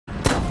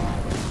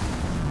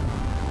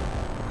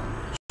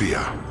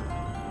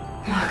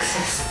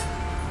Maxis.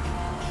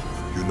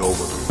 You know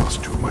what we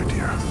must do, my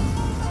dear.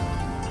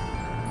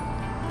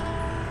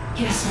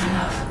 Yes, my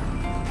love.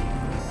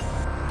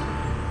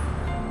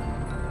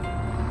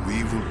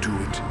 We will do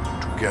it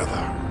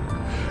together.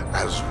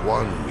 As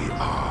one we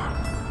are.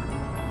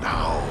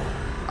 Now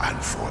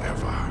and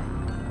forever.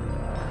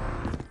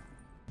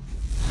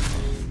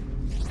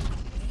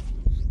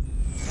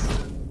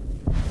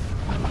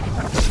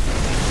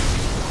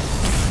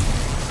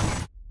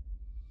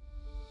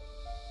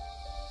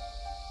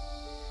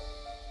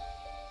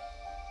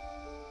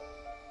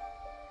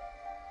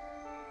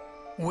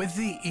 With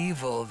the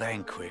evil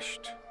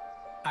vanquished,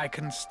 I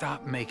can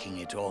start making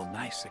it all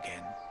nice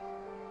again.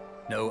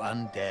 No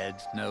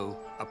undead, no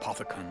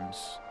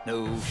apothecons,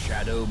 no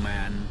shadow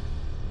man.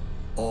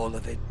 All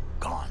of it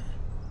gone.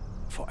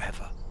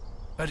 Forever.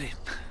 But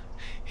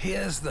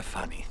here's the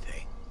funny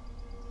thing.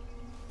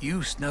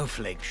 You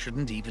snowflakes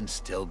shouldn't even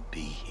still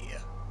be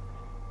here.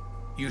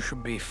 You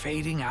should be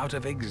fading out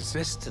of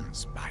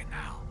existence by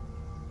now.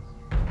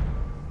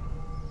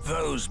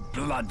 Those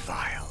blood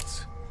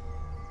vials.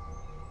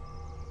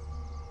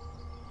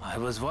 I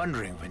was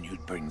wondering when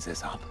you'd bring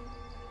this up.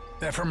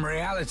 They're from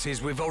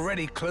realities we've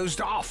already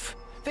closed off.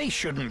 They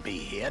shouldn't be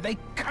here. They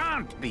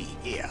can't be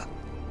here.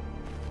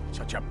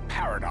 Such a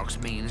paradox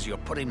means you're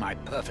putting my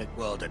perfect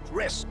world at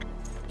risk.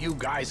 You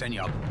guys and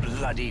your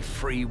bloody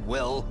free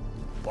will.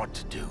 What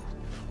to do?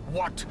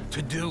 What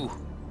to do?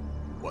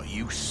 Well,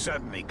 you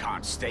certainly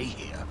can't stay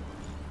here.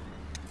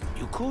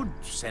 You could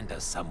send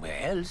us somewhere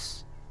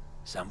else.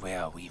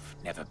 Somewhere we've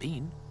never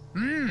been.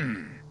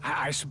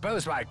 I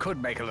suppose I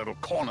could make a little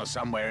corner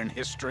somewhere in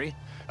history.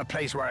 A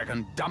place where I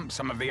can dump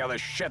some of the other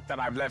shit that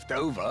I've left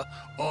over.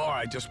 Or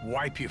I just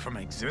wipe you from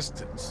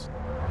existence.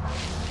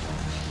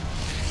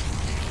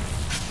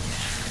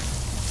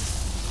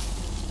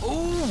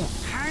 Ooh,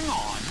 hang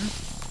on.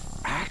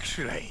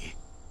 Actually,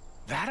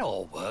 that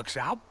all works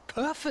out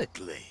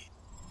perfectly.